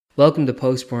Welcome to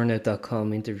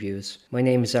PostBurnout.com interviews. My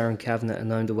name is Aaron Kavanagh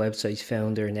and I'm the website's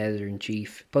founder and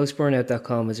editor-in-chief.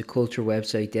 PostBurnout.com is a culture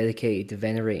website dedicated to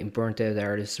venerating burnt-out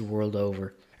artists the world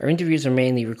over. Our interviews are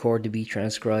mainly recorded to be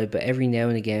transcribed, but every now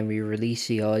and again we release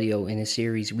the audio in a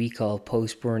series we call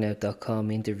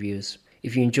PostBurnout.com interviews.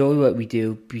 If you enjoy what we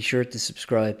do, be sure to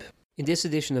subscribe. In this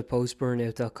edition of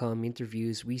PostBurnout.com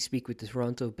interviews, we speak with the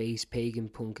Toronto-based pagan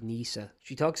punk Nyssa.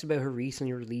 She talks about her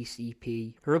recently released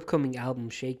EP, her upcoming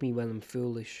album Shake Me When I'm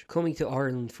Foolish, coming to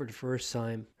Ireland for the first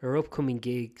time, her upcoming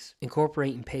gigs,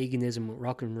 incorporating paganism with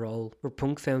rock and roll, her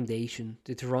punk foundation,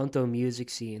 the Toronto music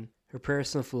scene, her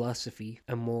personal philosophy,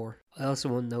 and more. I also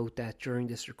want to note that during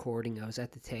this recording I was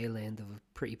at the tail end of a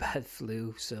pretty bad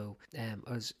flu, so I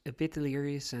was a bit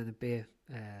delirious and a bit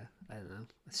I don't know.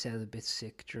 I sound a bit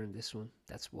sick during this one.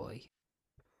 That's why.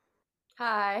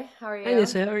 Hi, how are Hi you?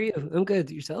 Nessa, how are you? I'm good.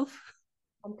 Yourself?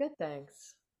 I'm good,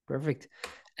 thanks. Perfect.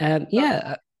 Well, good,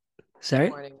 Yeah. good Sorry.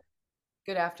 morning.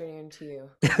 Good afternoon to you.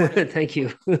 Good morning. Thank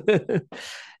you.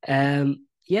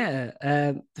 Yeah.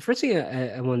 The first thing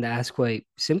I wanted to ask quite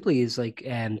simply is like,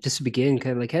 just to begin,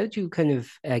 kind of like, how did you kind of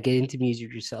get into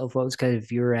music yourself? What was kind of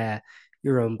your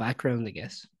own background, I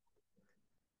guess?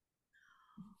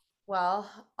 Well,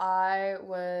 I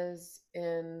was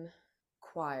in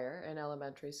choir in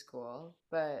elementary school,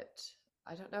 but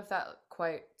I don't know if that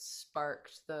quite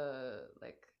sparked the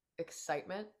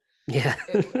excitement. Yeah.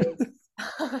 It was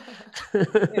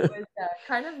it was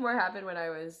kind of more happened when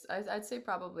I'd say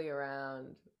probably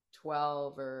around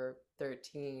 12 or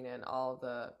 13, and all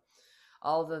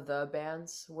the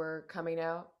bands were coming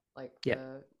out, like Yeah.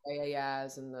 the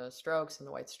AAYAs and the Strokes and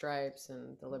the White Stripes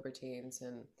and the Libertines,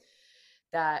 and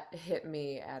that hit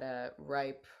me at a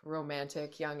ripe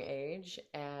romantic young age,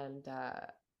 and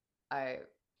I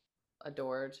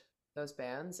adored those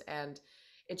bands, and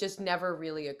it just never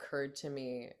really occurred to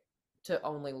me to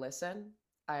only listen.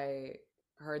 I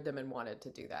heard them and wanted to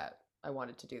do that. I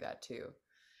wanted to do that too.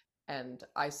 And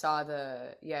I saw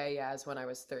the Yeah Yeahs when I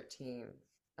was 13.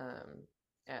 Um,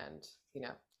 and,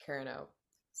 Carano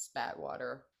spat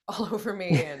water all over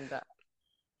me, and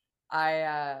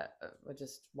I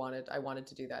wanted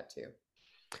to do that too.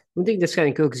 I think that's kind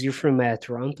of cool because you're from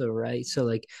Toronto, right? So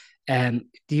like,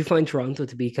 do you find Toronto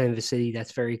to be kind of a city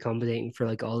that's very accommodating for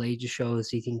like all ages shows?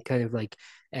 Do you think kind of like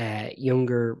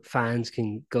younger fans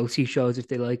can go see shows if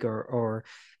they like, or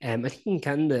I think in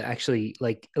Canada actually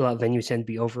like a lot of venues tend to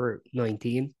be over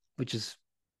 19, which is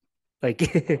like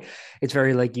it's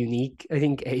very like unique. I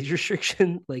think age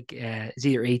restriction like it's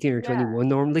either 18 or Yeah. 21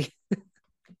 normally.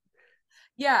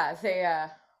 Yeah,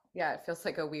 yeah, it feels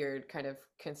like a weird kind of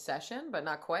concession, but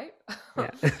not quite.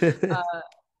 Yeah.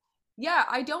 Yeah,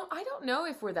 I don't know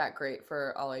if we're that great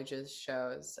for all ages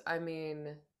shows. I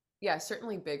mean, yeah,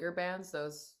 certainly bigger bands,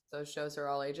 those shows are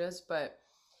all ages, but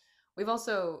we've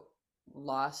also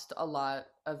lost a lot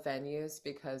of venues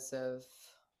because of,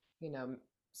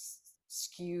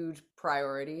 skewed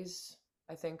priorities,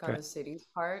 I think, on Right. the city's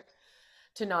part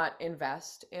to not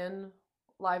invest in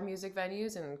live music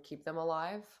venues and keep them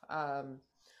alive.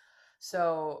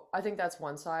 So I think that's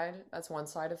one side. That's one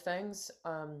side of things.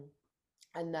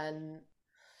 And then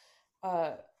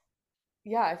uh,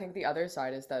 yeah, I think the other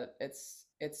side is that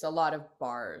it's a lot of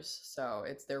bars, so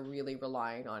they're really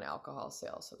relying on alcohol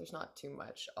sales. So there's not too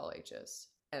much all ages,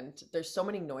 and there's so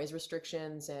many noise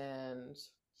restrictions and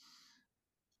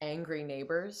angry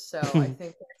neighbors. So I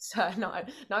think it's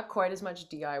not quite as much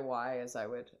DIY as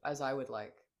I would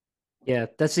like. Yeah,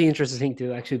 that's the interesting thing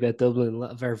too, actually, about Dublin. A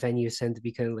lot of our venues tend to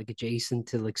be kind of like adjacent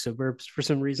to like suburbs for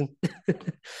some reason.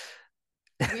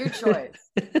 Weird choice.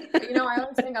 I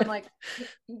always think I'm like,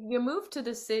 you moved to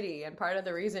the city, and part of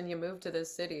the reason you moved to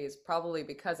this city is probably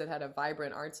because it had a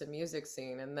vibrant arts and music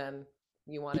scene, and then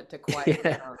you want it to quiet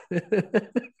Yeah. down.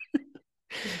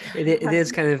 It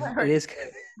is kind of it is. Priorities.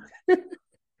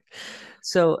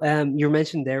 So you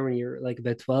mentioned there when you're like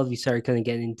about 12, you started kind of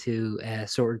getting into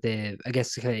sort of the I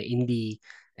guess the kind of indie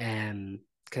um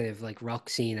kind of like rock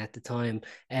scene at the time.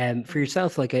 For Mhm.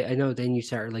 yourself, like I know then you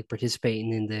started like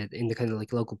participating in the kind of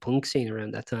like local punk scene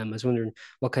around that time. I was wondering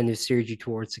what kind of steered you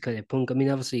towards the kind of punk. I mean,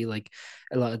 obviously like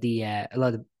a lot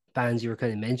of bands you were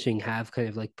kind of mentioning have kind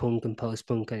of like punk and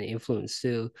post-punk kind of influence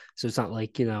too. So it's not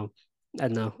like, I don't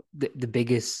know, the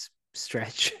biggest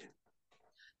stretch.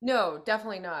 No,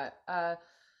 definitely not. I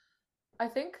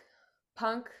think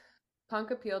punk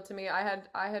punk appealed to me. I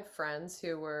had friends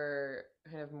who were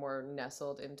kind of more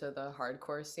nestled into the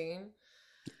hardcore scene,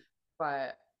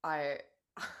 but I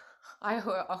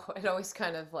it always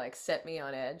kind of like set me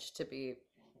on edge to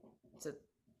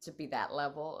to be that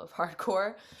level of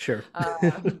hardcore. Sure.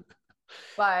 Um,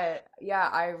 but yeah,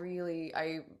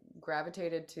 I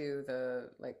gravitated to the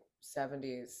like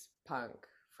 70s punk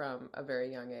from a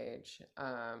very young age.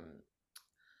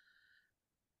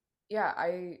 Yeah,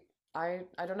 I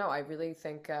don't know. I really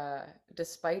think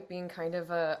despite being kind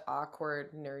of a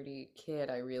awkward, nerdy kid,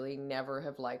 I really never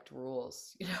have liked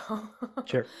rules, you know?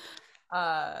 Sure.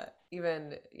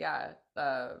 Even yeah,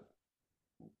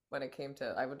 when it came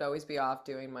to I would always be off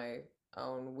doing my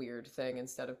own weird thing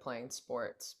instead of playing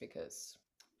sports because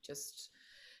just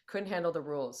couldn't handle the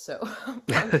rules. So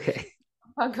punk Okay.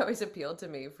 punk always appealed to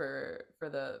me for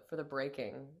the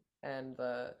breaking and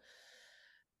the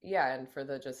yeah, and for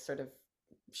the just sort of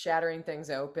shattering things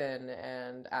open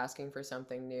and asking for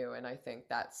something new. And I think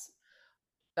that's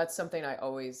something I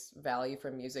always value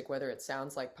from music, whether it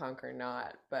sounds like punk or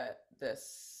not. But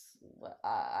this,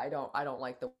 I don't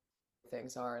like the way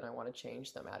things are, and I want to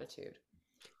change them attitude.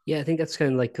 Yeah, I think that's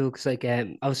kind of like cool because, like,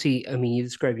 obviously, I mean, you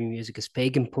describe your music as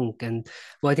pagan punk, and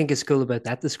what I think is cool about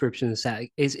that description is that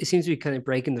it seems to be kind of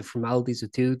breaking the formalities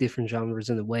of two different genres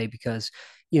in a way because,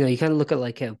 you kind of look at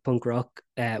like how punk rock,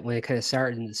 when it kind of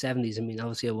started in the 70s. I mean,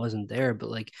 obviously, I wasn't there, but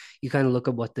like, you kind of look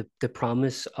at what the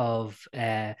promise of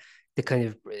the kind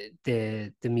of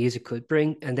the music could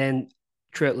bring, and then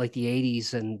throughout like the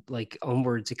 80s and like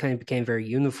onwards, it kind of became very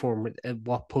uniform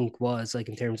what punk was like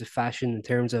in terms of fashion, in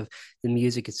terms of the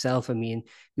music itself. I mean,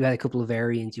 you had a couple of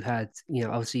variants. You had,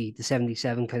 obviously the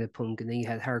 77 kind of punk, and then you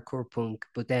had hardcore punk.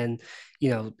 But then,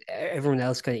 everyone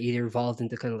else kind of either evolved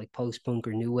into kind of like post punk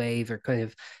or new wave or kind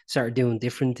of started doing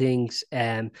different things.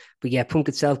 But yeah, punk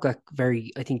itself got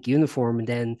very, I think, uniform. And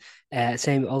then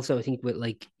same also, I think, with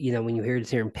like, when you hear the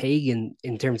term pagan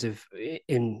in terms of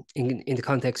in the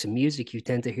context of music, you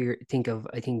tend to think of,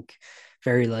 I think,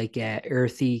 very like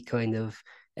earthy kind of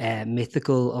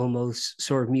mythical almost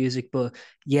sort of music. But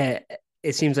yeah,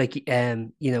 it seems like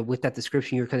with that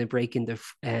description, you're kind of breaking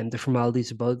the formalities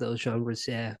of both those genres.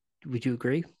 Would you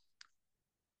agree?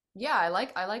 Yeah, I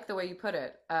like the way you put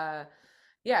it.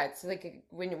 Yeah, it's like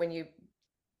when you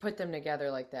put them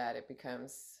together like that, it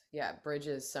becomes yeah,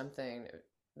 bridges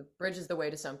the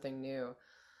way to something new.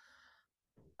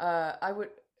 I would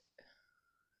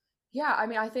yeah, I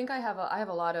mean, I think I have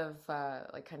a lot of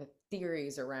like kind of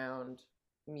theories around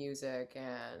music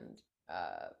and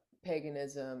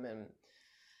paganism and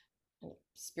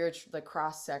spiritual the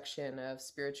cross section of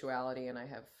spirituality, and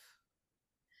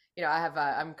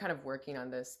I'm kind of working on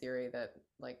this theory that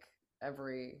like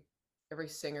every every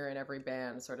singer in every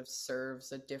band sort of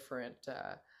serves a different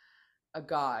a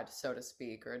god, so to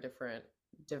speak, or a different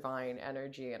divine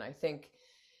energy. And I think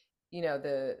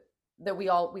the that we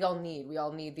all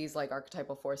need these like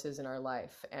archetypal forces in our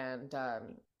life. And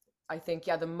I think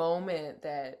yeah, the moment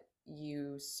that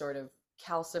you sort of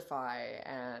calcify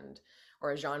and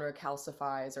or a genre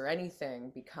calcifies or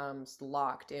anything becomes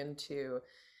locked into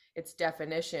its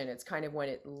definition, it's kind of when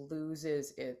it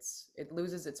loses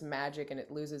its magic and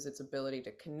it loses its ability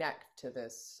to connect to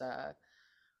this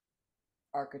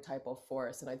archetypal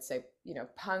force. And I'd say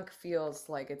punk feels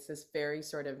like it's this very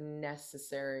sort of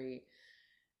necessary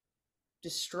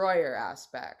destroyer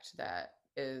aspect that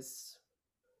is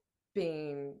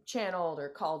being channeled or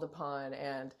called upon.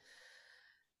 And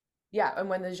yeah, and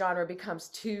when the genre becomes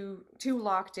too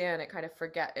locked in, it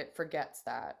forgets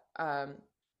that.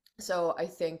 So I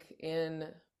think in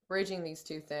bridging these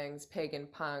two things, pagan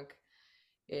punk,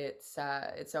 it's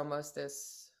almost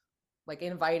this like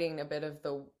inviting a bit of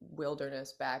the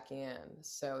wilderness back in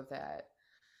so that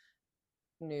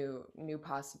new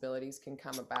possibilities can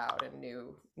come about and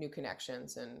new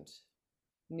connections and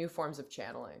new forms of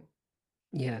channeling.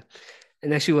 Yeah.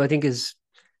 And actually, what I think is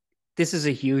this is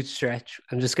a huge stretch.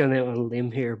 I'm just going out on a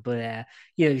limb here, but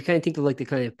you kind of think of like the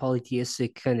kind of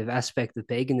polytheistic kind of aspect of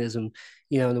paganism.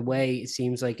 In a way, it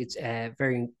seems like it's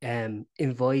very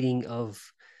inviting of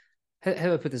how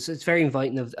do I put this? It's very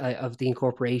inviting of the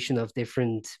incorporation of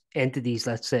different entities,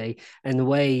 let's say, and the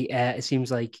way it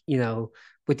seems like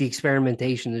with the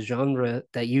experimentation, the genre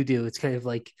that you do, it's kind of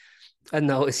like I don't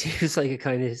know, it seems like a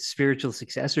kind of spiritual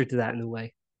successor to that in a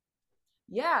way.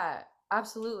 Yeah,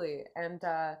 absolutely. And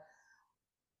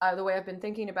the way I've been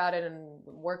thinking about it and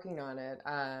working on it,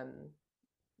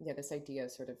 yeah, this idea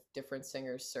of sort of different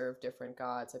singers serve different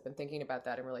gods. I've been thinking about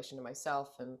that in relation to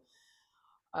myself and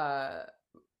uh,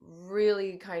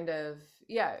 really kind of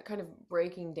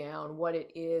breaking down what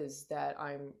it is that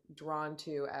I'm drawn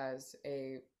to as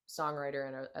a songwriter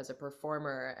and as a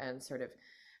performer, and sort of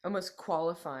almost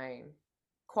qualifying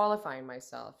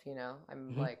myself.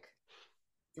 I'm Mhm. like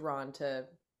drawn to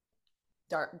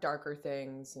darker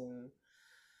things. And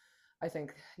I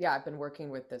think, yeah, I've been working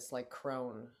with this like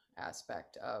crone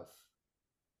aspect of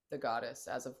the goddess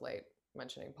as of late,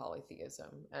 mentioning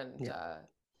polytheism. And Yeah.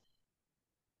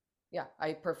 yeah,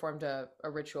 I performed a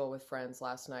ritual with friends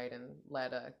last night and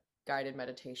led a guided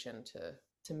meditation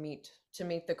to meet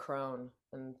the crone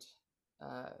and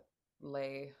uh,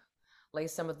 lay lay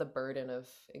some of the burden of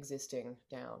existing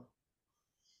down.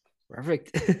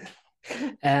 Perfect.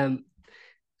 um,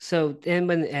 so then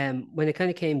when it kind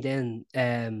of came then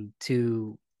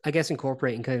to I guess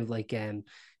incorporating kind of like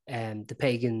the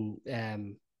pagan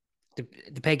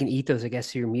the pagan ethos, I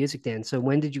guess, to your music then. So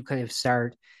when did you kind of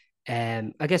start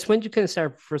I guess when did you kind of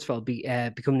start first of all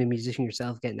becoming a musician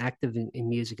yourself, getting active in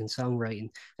music and songwriting,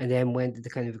 and then when did the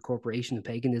kind of incorporation of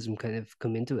paganism kind of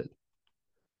come into it?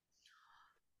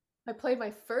 I played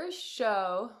my first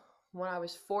show when I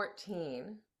was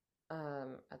 14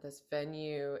 at this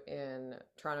venue in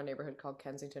Toronto neighborhood called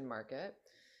Kensington Market.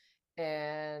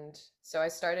 And so I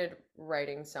started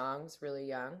writing songs really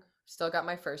young. Still got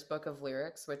my first book of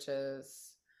lyrics, which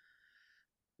is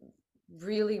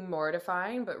really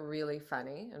mortifying, but really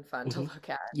funny and fun to Hmm. look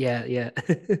at. Yeah, yeah.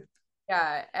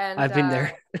 Yeah, and I've been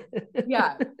there.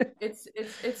 yeah,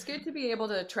 it's good to be able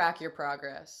to track your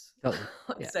progress, Totally.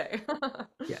 Yeah, let's say.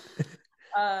 yeah.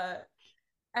 uh,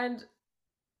 and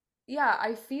yeah,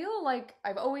 I feel like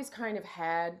I've always kind of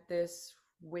had this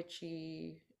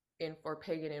witchy or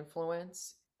pagan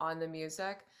influence on the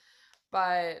music,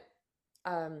 but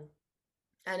um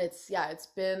and it's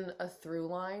been a through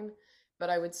line, but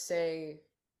I would say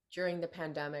during the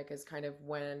pandemic is kind of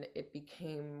when it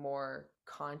became more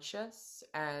conscious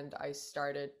and I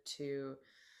started to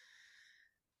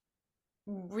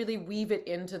really weave it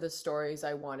into the stories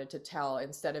I wanted to tell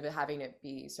instead of it having it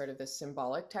be sort of this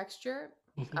symbolic texture,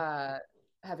 Mhm. uh,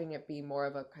 having it be more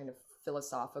of a kind of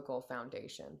philosophical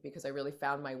foundation because I really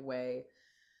found my way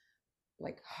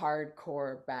like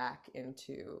hardcore back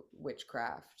into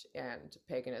witchcraft and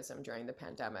paganism during the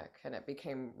pandemic, and it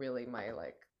became really my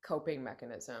like coping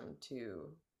mechanism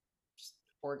to just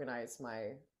organize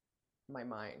my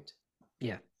mind.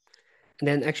 Yeah. And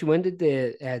then actually, when did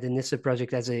the Nyssa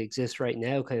project as it exists right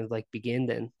now kind of like begin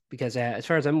then? Because as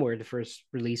far as I'm aware, the first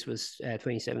release was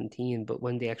 2017, but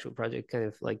when the actual project kind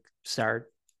of like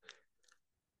start?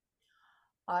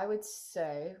 I would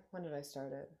say, when did I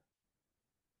start it?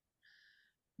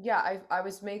 Yeah, I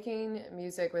was making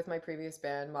music with my previous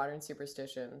band, Modern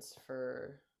Superstitions,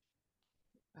 uh,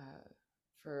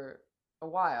 for a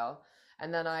while,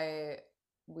 and then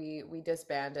we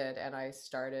disbanded, and I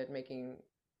started making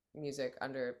music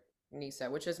under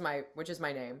Nyssa, which is my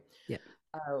name. Yeah.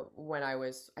 When I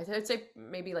was, I'd say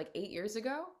maybe like 8 years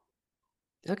ago,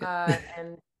 Okay.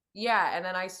 and yeah, and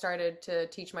then I started to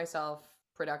teach myself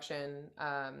production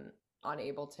on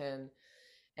Ableton,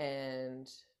 and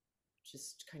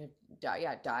just kind of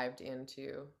yeah dived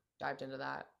into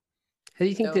that. How do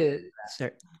you think Dove the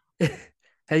start?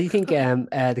 How do you think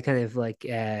the kind of like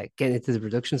getting into the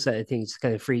production side of things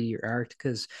kind of free your art?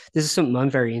 Because this is something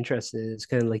I'm very interested in. It's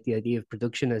kind of like the idea of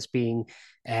production as being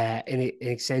an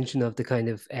extension of the kind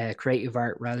of creative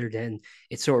art rather than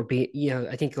it's sort of being,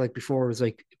 I think like before it was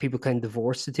like people kind of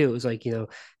divorced the two. It was like,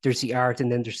 there's the art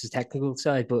and then there's the technical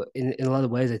side. But in a lot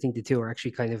of ways, I think the two are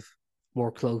actually kind of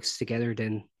more close together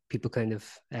than people kind of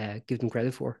give them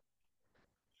credit for.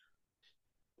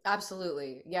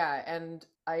 Absolutely. Yeah, and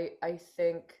I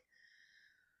think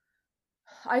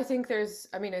I think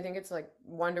it's like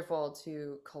wonderful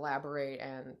to collaborate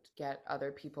and get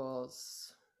other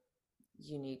people's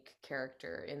unique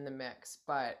character in the mix,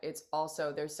 but it's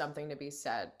also there's something to be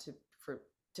said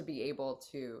to be able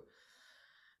to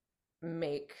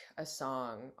make a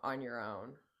song on your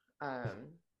own. Um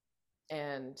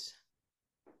and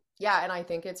yeah, and I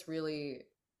think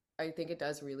it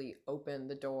does really open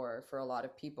the door for a lot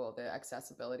of people, the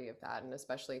accessibility of that. And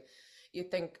especially I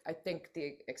think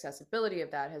the accessibility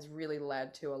of that has really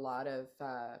led to a lot of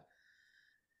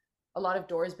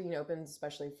doors being opened,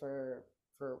 especially for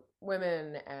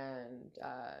women and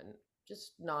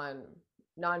just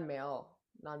non-male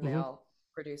Hmm. non-male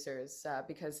producers,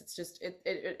 because it's just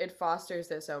it fosters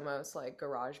this almost like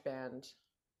garage band,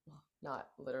 well, not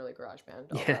literally garage band,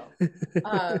 Yeah.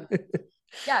 although um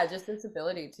yeah, just this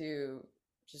ability to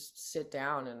just sit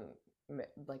down and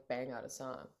like bang out a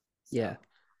song. So Yeah.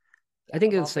 yeah, I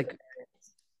think I'm all it's for the like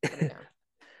variants. Put it down.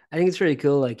 I think it's really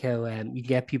cool, like how you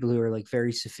get people who are like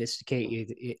very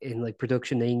sophisticated in like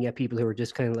production. Then you get people who are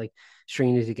just kind of like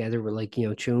stringing it together with like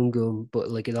chewing gum, but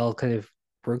like it all kind of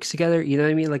works together. You know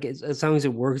what I mean? Like as long as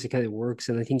it works, it kind of works.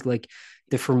 And I think like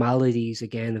the formalities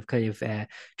again of kind of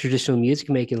traditional music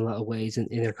making in a lot of ways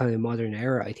in their kind of modern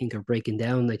era, I think are breaking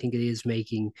down. I think it is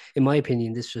making, in my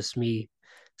opinion, this is just me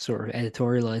sort of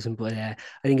editorializing, but I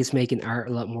think it's making art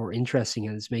a lot more interesting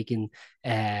and it's making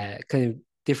kind of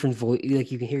different voice,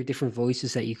 like you can hear different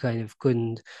voices that you kind of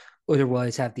couldn't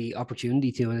otherwise have the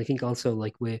opportunity to. And I think also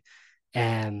like with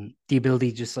the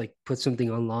ability to just like put something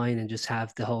online and just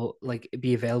have the whole like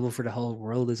be available for the whole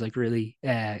world is like really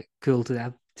cool to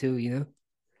that too, you know?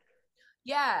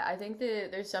 Yeah, I think that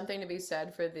there's something to be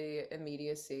said for the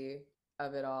immediacy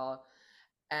of it all.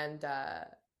 And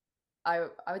I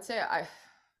would say I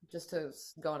just to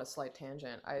go on a slight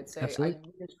tangent, I'd say I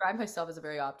Absolutely. describe myself as a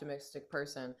very optimistic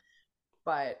person,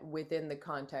 but within the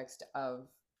context of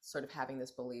sort of having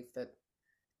this belief that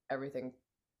everything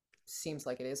seems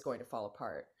like it is going to fall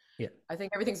apart. Yeah. I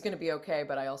think everything's going to be okay,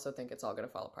 but I also think it's all going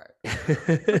to fall apart.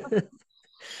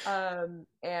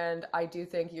 And I do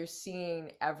think you're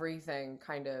seeing everything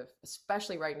kind of,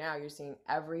 especially right now, you're seeing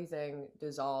everything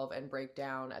dissolve and break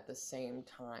down at the same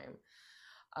time.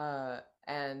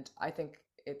 And I think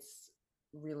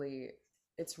really,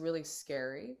 it's really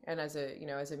scary. And as a,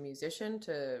 as a musician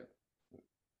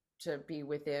to be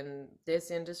within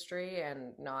this industry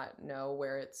and not know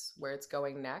where it's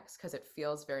going next, because it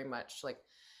feels very much like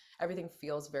everything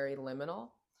feels very liminal.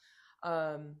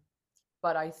 Um,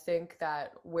 but I think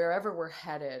that wherever we're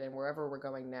headed and wherever we're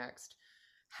going next,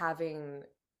 having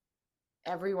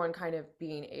everyone kind of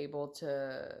being able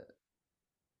to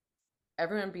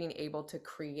everyone being able to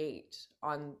create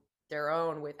on their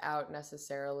own without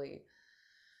necessarily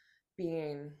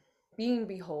being being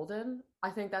beholden, I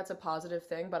think that's a positive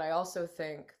thing. But I also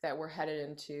think that we're headed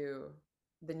into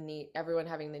the need, everyone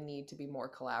having the need to be more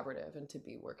collaborative and to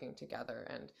be working together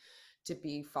and to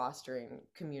be fostering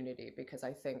community, because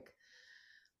I think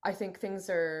things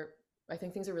are I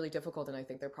think things are really difficult, and I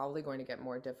think they're probably going to get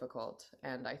more difficult.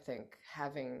 And I think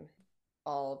having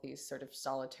all these sort of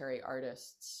solitary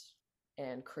artists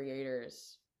and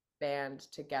creators band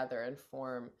together and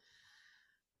form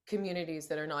communities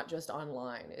that are not just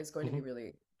online is going to be Mhm.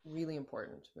 really, really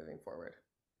important moving forward.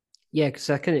 Yeah, because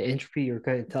that kind of entropy you're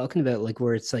kind of talking about, like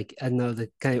where it's like, I don't know, the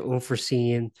kind of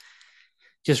unforeseen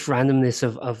just randomness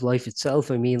of life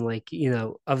itself. I mean, like,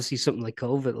 obviously something like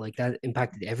COVID, like that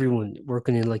impacted everyone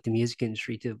working in like the music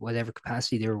industry to whatever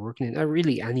capacity they were working in. Not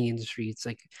really any industry. It's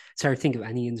like it's hard to think of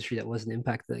any industry that wasn't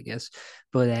impacted, I guess.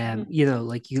 But Mhm.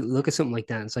 like you look at something like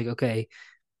that, and it's like, okay,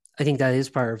 I think that is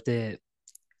part of the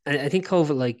and I think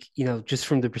COVID, like, just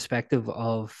from the perspective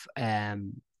of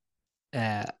kind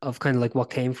of like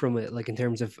what came from it, like in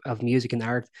terms of music and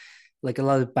art, like a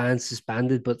lot of bands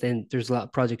disbanded, but then there's a lot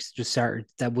of projects that just started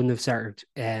that wouldn't have started,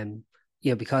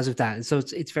 because of that. And so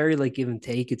it's very like give and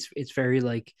take. It's very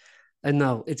like I don't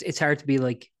know. It's hard to be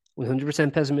like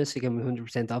 100% pessimistic and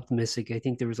 100% optimistic. I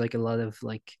think there was like a lot of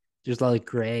like there's a lot of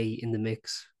gray in the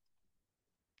mix.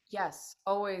 Yes,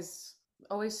 always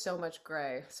so much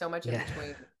gray, so much in Yeah.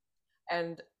 between.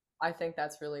 And I think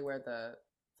that's really where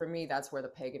for me, that's where the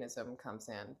paganism comes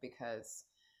in, because,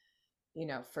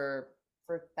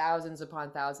 for thousands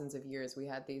upon thousands of years, we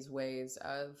had these ways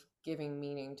of giving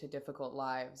meaning to difficult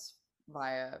lives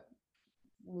via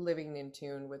living in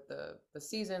tune with the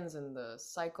seasons and the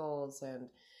cycles, and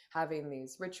having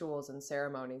these rituals and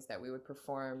ceremonies that we would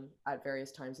perform at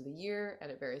various times of the year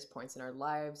and at various points in our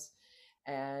lives.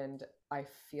 And I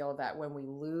feel that when we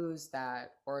lose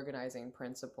that organizing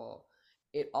principle,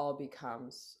 it all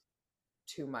becomes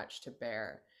too much to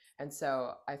bear. And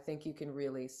so I think you can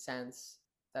really sense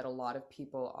that a lot of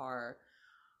people are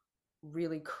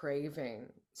really craving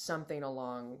something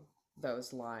along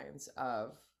those lines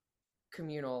of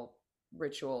communal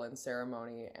ritual and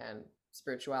ceremony and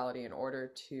spirituality, in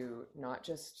order to not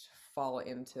just fall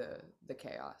into the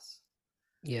chaos,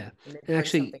 Yeah. and maybe And bring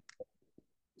actually, something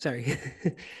sorry.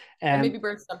 and um maybe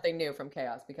birth something new from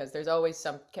chaos, because there's always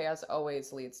some chaos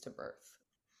always leads to birth.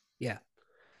 yeah.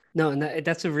 No, and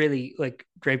that's a really like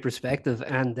great perspective.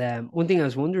 And one thing I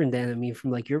was wondering then, I mean,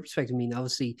 from like your perspective, I mean,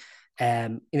 obviously,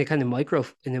 in a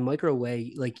micro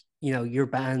way, like your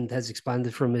band has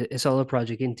expanded from a solo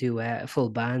project into a full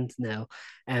band now.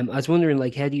 I was wondering,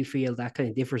 like, how do you feel that kind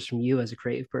of differs from you as a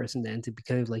creative person then to be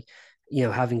kind of like,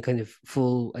 having kind of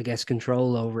full, I guess,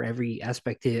 control over every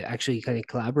aspect to actually kind of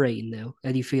collaborating now?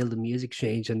 How do you feel the music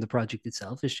changed and the project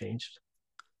itself has changed?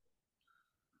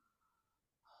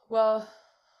 Well,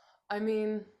 I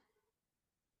mean,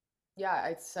 yeah,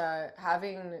 it's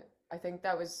having, I think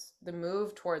that was the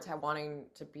move towards wanting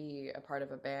to be a part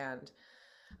of a band,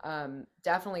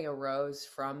 definitely arose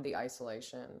from the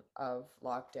isolation of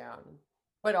lockdown,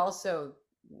 but also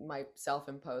my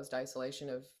self-imposed isolation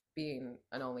of being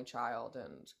an only child.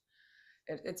 And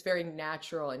it's very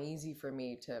natural and easy for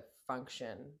me to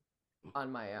function on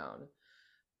my own.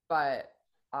 But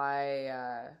I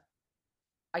uh,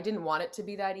 I didn't want it to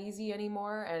be that easy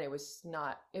anymore, and it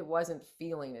wasn't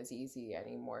feeling as easy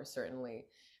anymore, certainly.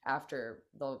 after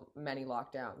the many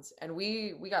lockdowns. And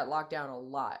we got locked down a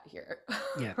lot here.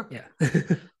 Yeah, yeah.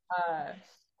 uh,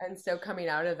 and so coming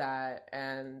out of that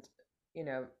and, you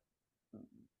know,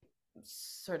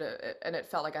 sort of, and it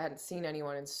felt like I hadn't seen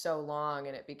anyone in so long,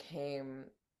 and it became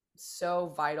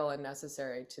so vital and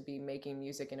necessary to be making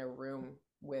music in a room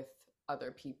with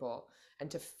other people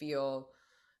and to feel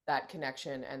that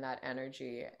connection and that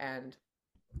energy. And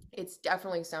it's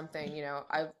definitely something,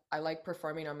 I like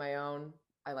performing on my own.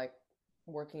 I like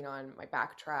working on my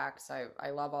backtracks. I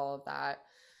love all of that.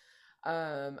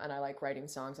 And I like writing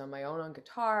songs on my own on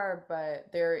guitar,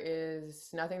 but there is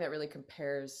nothing that really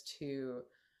compares to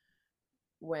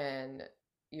when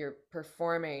you're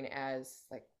performing as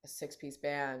like a six-piece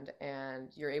band and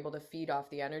you're able to feed off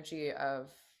the energy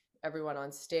of everyone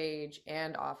on stage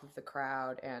and off of the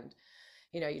crowd. And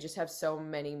you just have so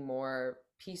many more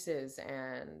pieces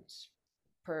and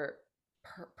per,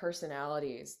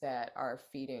 personalities that are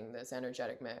feeding this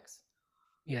energetic mix.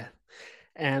 Yeah.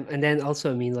 And then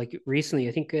also, I mean, like recently,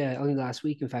 I think only last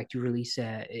week, in fact, you released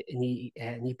an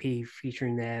EP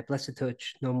featuring Blessed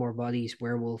Touch, No More Bodies,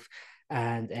 Werewolf,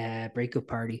 and Breakup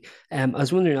Party. I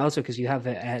was wondering also because you have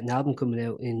an album coming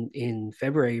out in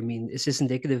February. I mean, is this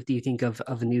indicative, do you think, of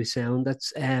a new sound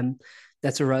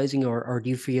that's arising, or do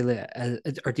you feel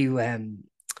it, or do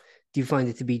you find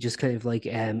it to be just kind of like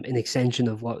an extension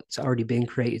of what's already been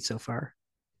created so far?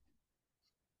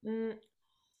 Mm,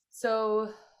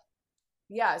 so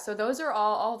yeah, so those are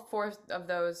all four of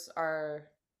those are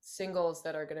singles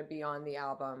that are going to be on the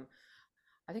album.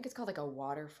 I think it's called like a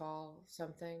waterfall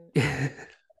something.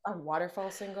 A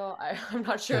waterfall single. I'm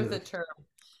not sure Fair of the enough. term,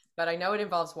 but I know it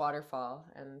involves waterfall,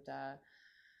 and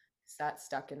that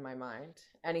stuck in my mind.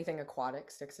 Anything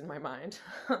aquatic sticks in my mind.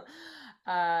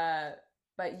 uh,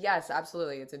 but yes,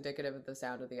 absolutely, it's indicative of the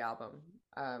sound of the album.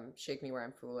 Shake Me Where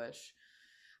I'm Foolish.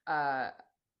 Uh,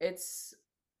 it's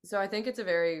so I think it's a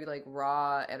very like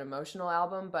raw and emotional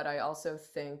album, but I also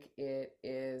think it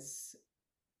is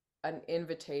an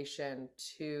invitation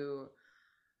to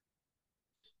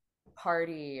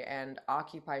party and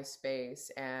occupy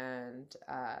space and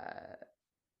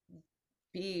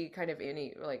be kind of be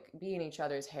in each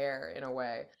other's hair in a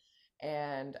way.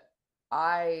 And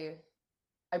I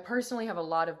I personally have a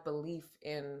lot of belief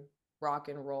in rock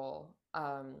and roll.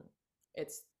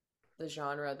 It's the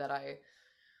genre that I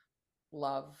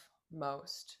love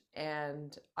most.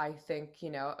 And I think,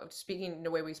 speaking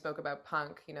the way we spoke about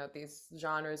punk, these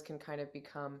genres can kind of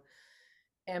become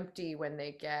empty when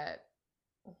they get,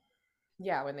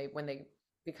 yeah, when they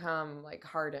become like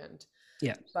hardened.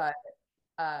 Yeah. But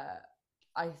uh,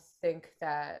 I think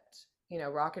that,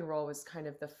 rock and roll was kind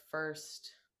of the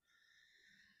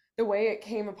way it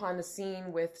came upon the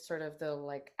scene with sort of the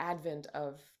like advent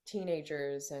of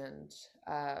teenagers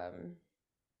um,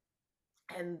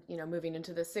 and moving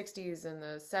into the 60s and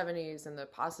the 70s and the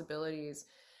possibilities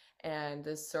and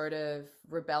this sort of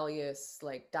rebellious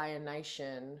like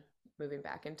Dionysian moving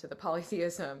back into the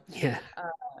polytheism, Yeah.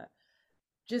 uh,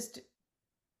 just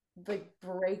like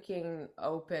breaking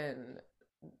open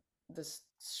this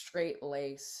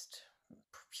straight-laced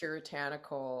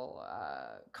puritanical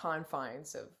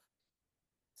confines of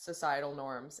societal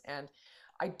norms. And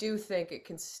i do think it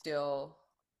can still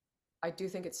I do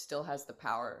think it still has the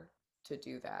power to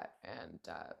do that. And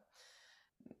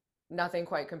nothing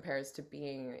quite compares to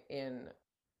being in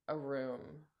a room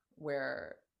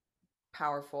where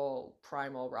powerful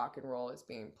primal rock and roll is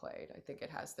being played. I think it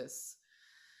has this,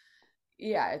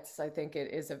 yeah, I think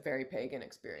it is a very pagan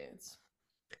experience.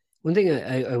 One thing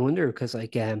I wonder because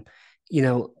like when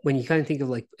you kind of think of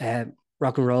like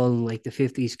rock and roll in like the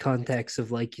 50s context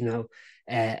of like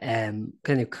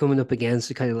kind of coming up against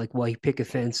the kind of like white picket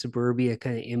fence suburbia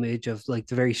kind of image of like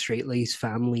the very straight laced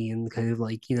family and kind of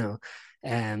like the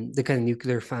kind of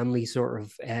nuclear family sort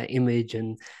of image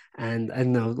and I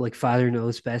don't know like father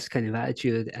knows best kind of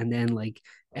attitude and then like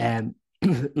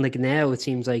like now it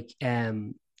seems like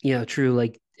through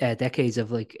like decades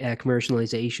of like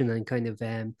commercialization and kind of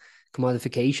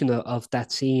commodification of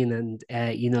that scene and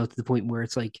to the point where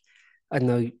it's like I don't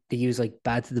know they use like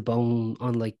bad to the bone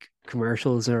on like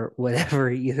commercials or whatever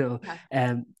Yeah.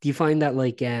 do you find that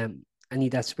like any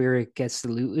of that spirit gets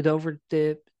diluted over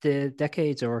the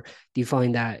decades or do you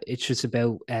find that it's just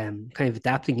about kind of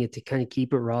adapting it to kind of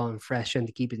keep it raw and fresh and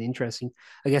to keep it interesting?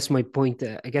 I guess my point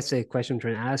I guess the question I'm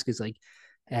trying to ask is like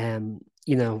um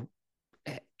you know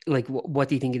like what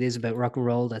do you think it is about rock and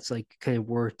roll that's like kind of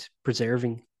worth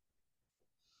preserving?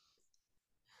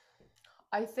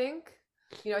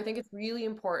 I think it's really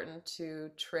important to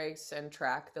trace and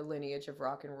track the lineage of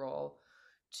rock and roll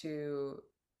to,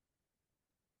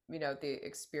 the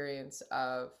experience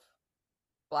of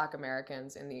Black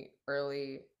Americans in the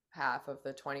early half of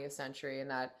the 20th century, and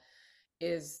that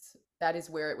is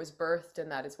where it was birthed,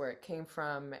 and that is where it came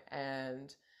from,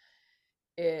 and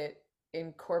it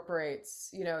incorporates,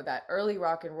 that early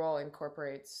rock and roll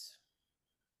incorporates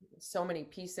so many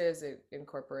pieces. It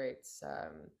incorporates,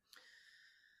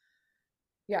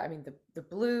 yeah, I mean the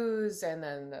blues, and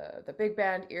then the big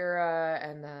band era,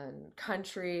 and then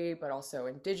country, but also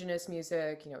indigenous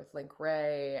music, with Link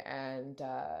Ray, and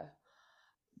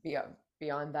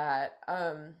beyond that,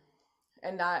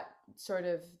 and that sort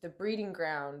of the breeding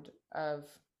ground of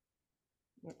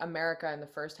America in the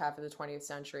first half of the 20th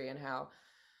century, and how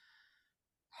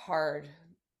hard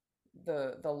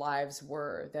the lives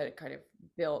were that it kind of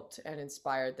built and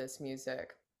inspired this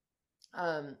music.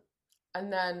 Um,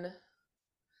 and then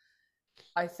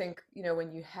I think,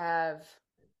 when you have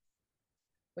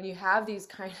these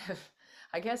kind of,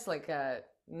 I guess, like a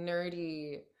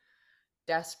nerdy,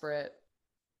 desperate,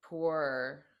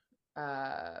 poor,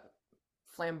 uh,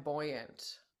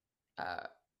 flamboyant uh,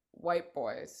 white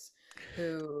boys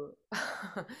who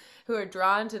who are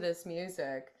drawn to this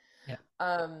music. Yeah.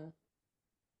 Um,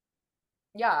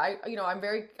 yeah,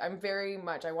 I'm very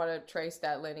much, I want to trace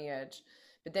that lineage.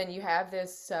 But then you have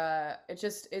this,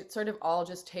 it sort of all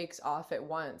just takes off at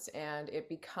once, and it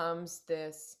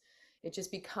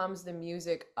just becomes the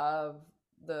music of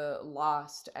the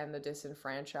lost and the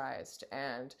disenfranchised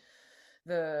and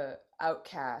the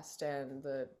outcast and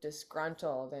the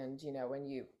disgruntled. And when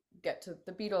you get to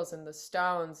the Beatles and the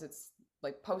Stones, it's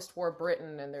like post-war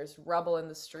Britain, and there's rubble in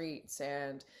the streets,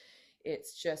 and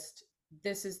it's just,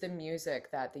 this is the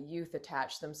music that the youth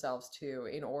attach themselves to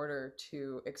in order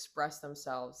to express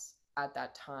themselves at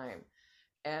that time.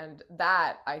 And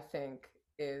that, I think,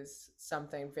 is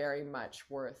something very much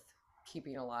worth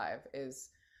keeping alive, is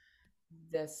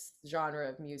this genre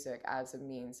of music as a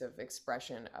means of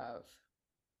expression of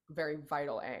very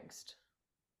vital angst.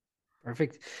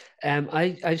 Perfect.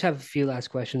 I just have a few last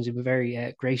questions. You've been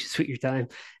very gracious with your time.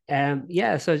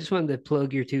 Yeah, so I just wanted to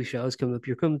plug your two shows coming up.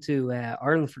 You're coming to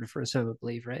Ireland for the first time, I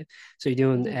believe, right? So you're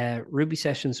doing Mhm. Ruby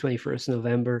Sessions 21st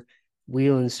November,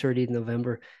 Whelan's 30th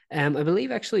November. I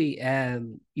believe actually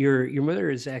your mother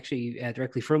is actually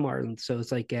directly from Ireland, so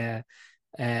it's like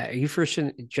are you first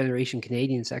generation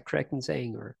Canadian? Is that correct in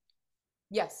saying, or?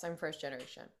 Yes, I'm first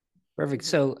generation. Perfect. Mhm.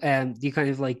 So, do you kind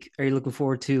of like, are you looking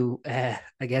forward to,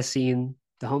 I guess, seeing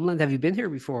the homeland? Have you been here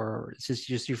before, or is this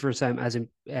just your first time as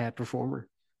a performer?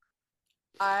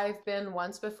 I've been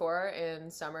once before in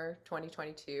summer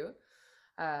 2022.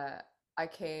 Uh, I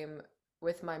came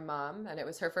with my mom, and it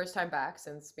was her first time back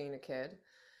since being a kid.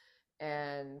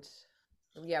 And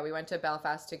yeah, we went to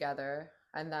Belfast together,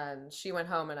 and then she went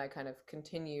home, and I kind of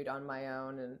continued on my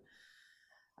own. And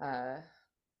uh,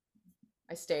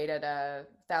 I stayed at a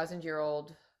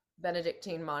thousand-year-old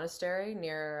Benedictine monastery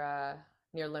near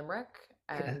Limerick,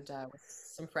 Yeah, and with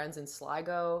some friends in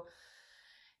Sligo.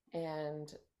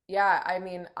 And yeah, I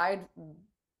mean,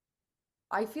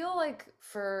 I feel like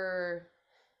for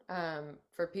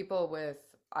people with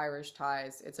Irish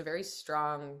ties, it's a very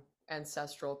strong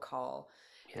ancestral call.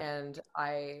 yeah, And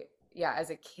yeah,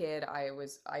 as a kid, I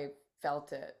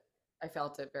felt it. I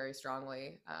felt it very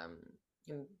strongly,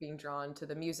 in being drawn to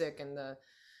the music and the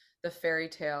fairy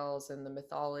tales and the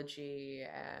mythology,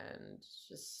 and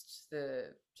just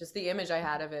the image I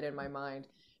had of it in my mind.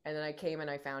 And then I came and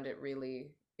I found it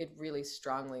really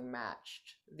strongly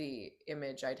matched the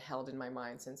image I'd held in my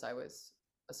mind since I was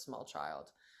a small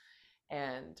child.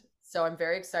 And so I'm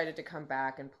very excited to come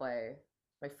back and play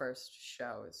my first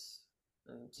shows.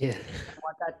 And yeah. I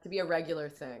want that to be a regular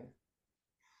thing.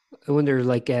 I wonder,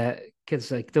 like,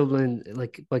 because like Dublin,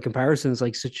 like by comparison, is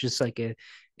like such just like an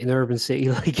urban city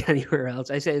like anywhere else.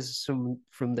 I say it's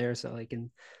from there, so I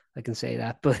can say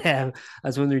that. But I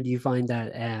was wondering, do you find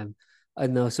that I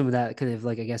don't know, some of that kind of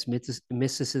like, I guess,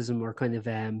 mysticism, or kind of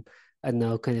I don't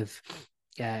know, kind of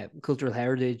cultural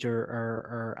heritage,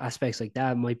 or aspects like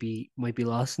that might be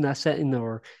lost in that setting,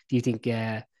 or do you think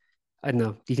I don't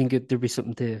know, do you think there'd be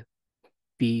something to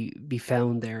be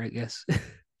found there, I guess?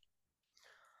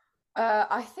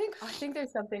 I think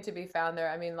there's something to be found there.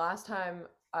 I mean, last time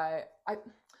I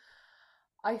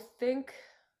think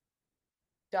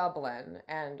Dublin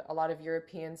and a lot of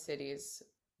European cities,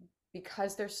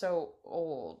 because they're so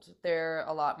old, they're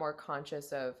a lot more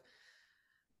conscious of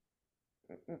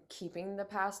keeping the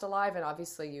past alive. And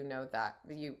obviously, that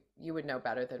you would know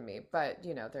better than me, but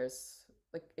there's,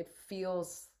 like, it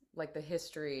feels like the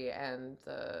history and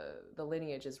the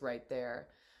lineage is right there.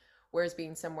 Whereas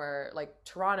being somewhere like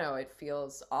Toronto, it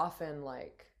feels often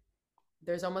like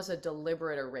there's almost a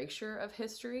deliberate erasure of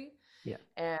history. Yeah.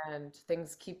 and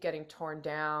things keep getting torn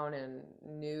down and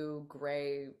new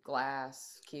gray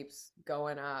glass keeps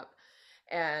going up.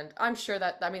 And I'm sure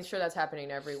that, I mean, sure that's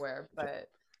happening everywhere, but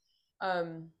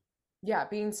um yeah,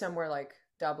 being somewhere like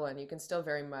Dublin, you can still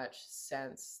very much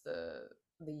sense the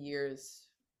years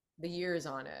the years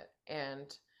on it.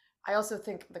 And I also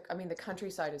think I mean the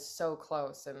countryside is so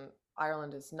close, and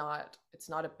Ireland is not, it's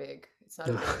not a No. big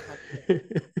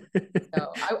country.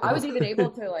 So I No. was even able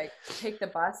to like take the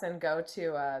bus and go to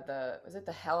the, was it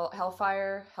the Yeah.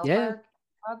 Hellfire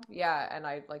Club? Yeah, and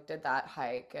I like did that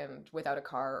hike and without a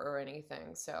car or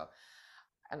anything. So,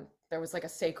 and there was like a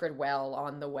sacred well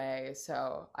on the way,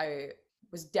 so I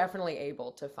was definitely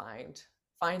able to find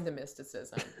the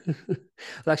mysticism.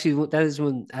 Well, actually, that is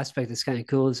one aspect that's kind of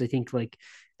cool. Is I think like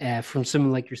from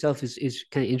someone like yourself is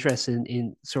kind of interested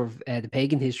in sort of the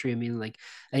pagan history. I mean, like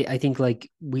I think like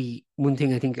we one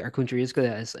thing I think our country is good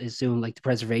at is doing like the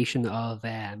preservation of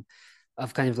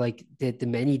kind of like the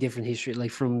many different history,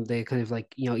 like from the kind of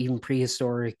like even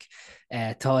prehistoric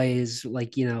ties,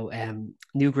 like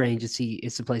Newgrange.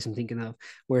 It's the place I'm thinking of,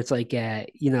 where it's like I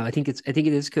think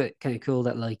it is kind of cool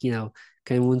that like kind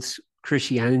of once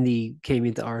Christianity came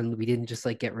into Ireland, we didn't just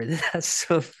like get rid of that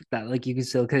stuff, that like you can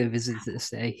still kind of visit to this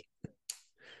day.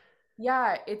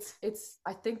 Yeah, it's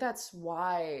I think that's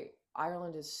why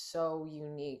Ireland is so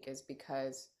unique, is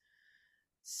because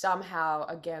somehow,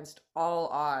 against all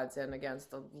odds and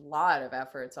against a lot of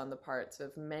efforts on the parts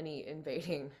of many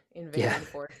Yeah. invading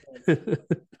forces,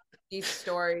 these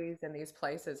stories and these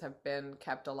places have been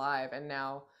kept alive, and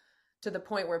now to the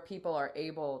point where people are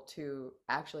able to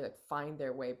actually like find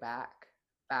their way back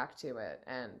to it.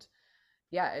 And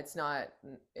yeah, it's not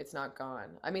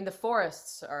gone. I mean, the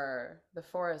forests are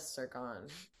gone,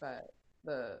 but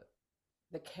the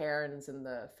the cairns and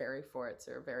the fairy forts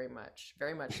are very much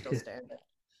still standing.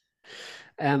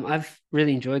 I've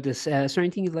really enjoyed this. Is there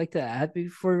anything you'd like to add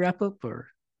before we wrap up, or?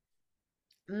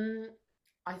 Mm,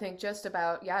 I think just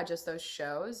about, yeah, just those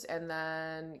shows, and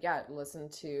then yeah, listen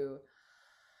to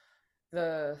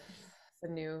the the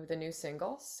new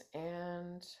singles,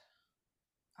 and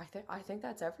I think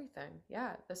that's everything.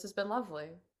 Yeah, this has been lovely.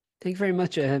 Thank you very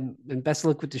much, and best of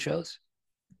luck with the shows.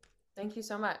 Thank you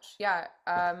so much. Yeah,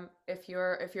 if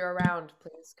you're around,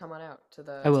 please come on out to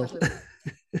I the, will. especially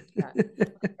the, yeah.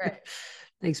 Great.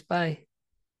 Thanks. Bye.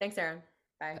 Thanks, Aaron.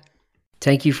 Bye.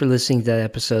 Thank you for listening to that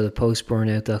episode of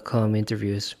PostBurnout.com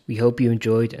interviews. We hope you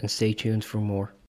enjoyed and stay tuned for more.